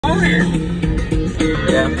over here.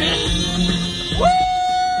 Yeah. Woo!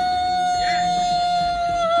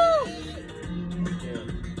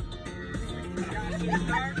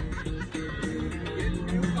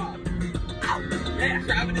 Yeah,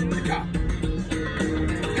 driving in the car.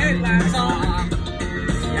 Headlights on.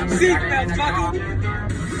 Seatbelts buckled.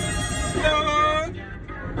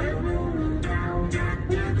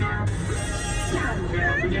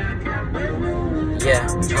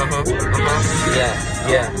 Yeah,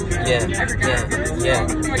 yeah.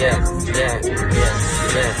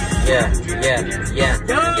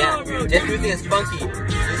 This music is funky.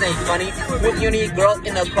 This ain't funny. With the unique girl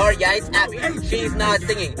in the car, yeah, it's happy. She's not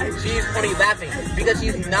singing, she's only laughing because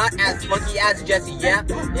she's not as funky as Jessie. Yeah,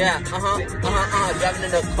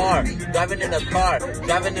 driving in the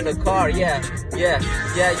car, yeah.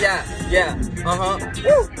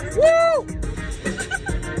 Woo.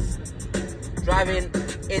 Driving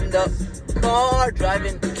in the car,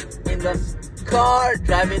 driving in the car,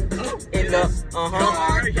 driving in the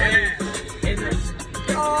car, yeah. In the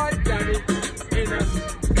car, driving in the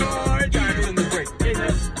car, driving in the brake, in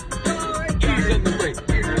the car, ease in the brake.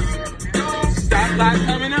 Stoplight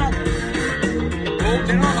coming up. Old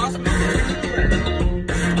General Hospital.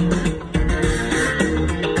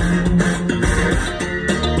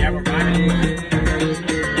 Yeah, we're riding.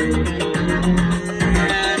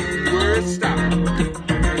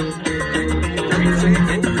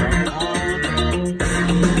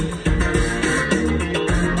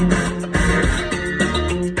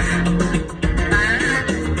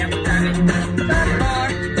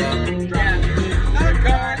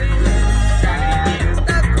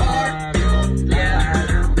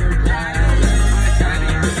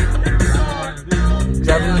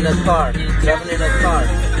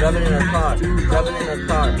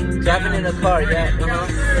 Driving in a car, yeah,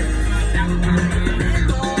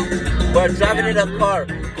 We're driving in a car,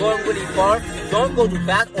 going really far. Don't go too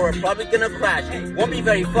fast or we're probably gonna crash. Won't be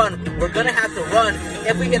very fun, we're gonna have to run.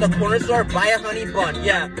 If we hit a corner store, buy a honey bun.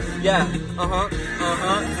 Yeah,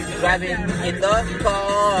 Driving in the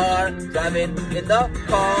car, driving in the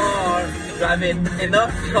car, driving in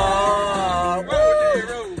the car. Woo!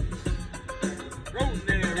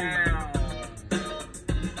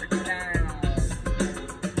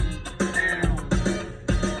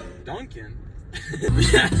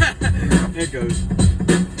 There it goes.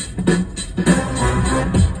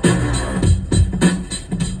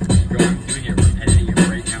 Bro, I'm doing it repetitive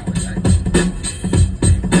right now with that.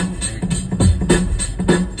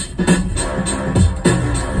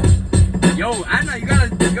 Yo, Anna, you gotta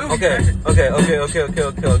go. Okay.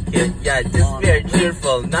 Yeah, just very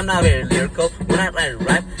cheerful. I'm not very lyrical. When I write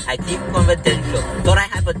rap, I keep confidential. Thought I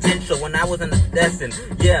had potential when I was an adolescent.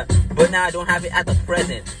 Yeah, but now I don't have it at the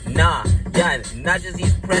present. Nah, yeah, not just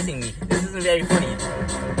he's pressing me. This isn't very funny.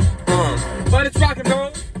 But it's rock and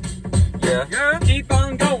roll. Yeah. Keep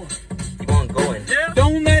on going. Yeah.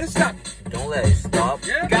 Don't let it stop.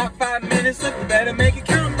 Yeah. Got 5 minutes left. You better make it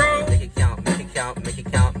count, bro. Make it count.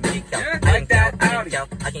 Yeah,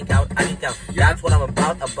 I can count. Yeah. That's what I'm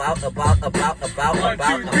about. 1, 2,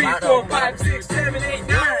 3, 4, 5, 6, 7, 8,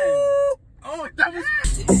 9. Oh, that was.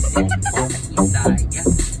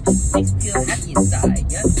 I feel happy inside,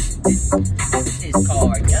 yeah. This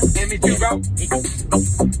car, yeah. And me too, bro.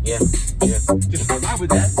 Yeah. Just ride with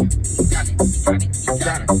that.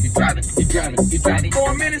 You driving.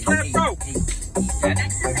 4 minutes left, bro. Hey,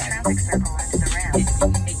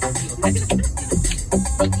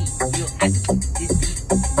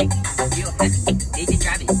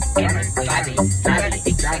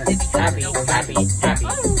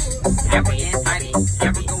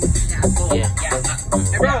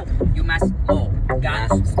 bro. You must got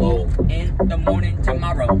school in the morning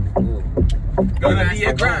tomorrow. Gonna be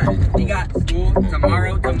a grind. We got school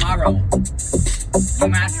tomorrow. You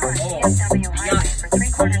must we got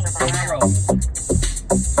tomorrow.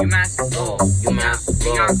 You must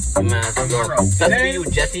tomorrow. That's for you,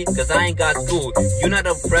 Jesse, cause I ain't got school. You know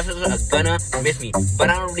the professors are gonna miss me, but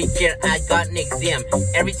I don't really care. I got an exam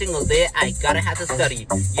every single day. I gotta have to study.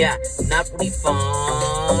 Yeah, not really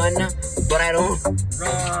fun, but I don't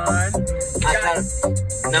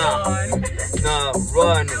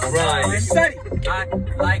Run. run. Study. I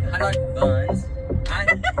like hot dog buns. I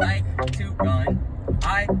like to run.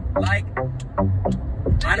 I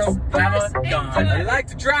don't have a gun. I like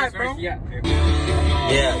to drive, bro. Yeah.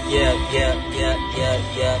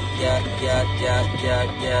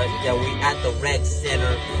 We at the rec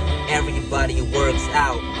center. Everybody works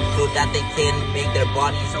out so that they can make their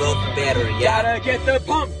bodies look better. Yeah. Gotta get the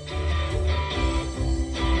pump.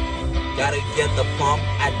 Gotta get the pump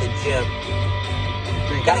at the gym.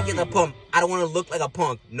 Gotta get the pump. I don't want to look like a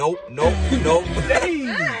punk. Nope, nope, nope.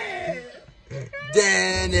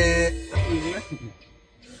 Damn it.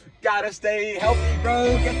 Gotta stay healthy,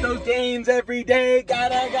 bro. Get those gains every day.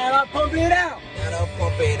 Gotta pump it out. Gotta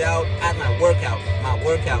pump it out at my workout.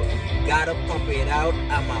 Gotta pump it out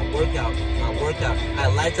at my workout. I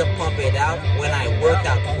like to pump it out when I work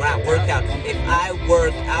out. If I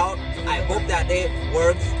work out, I hope that it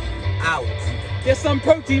works out. Get some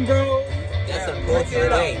protein, bro. Get some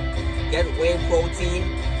protein. Get whey protein.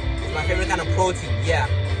 It's my favorite kind of protein. Yeah.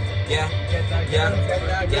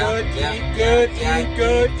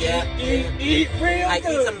 Eat real I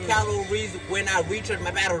good. eat some calories when I recharge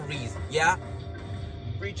my batteries. Yeah.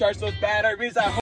 Recharge those batteries.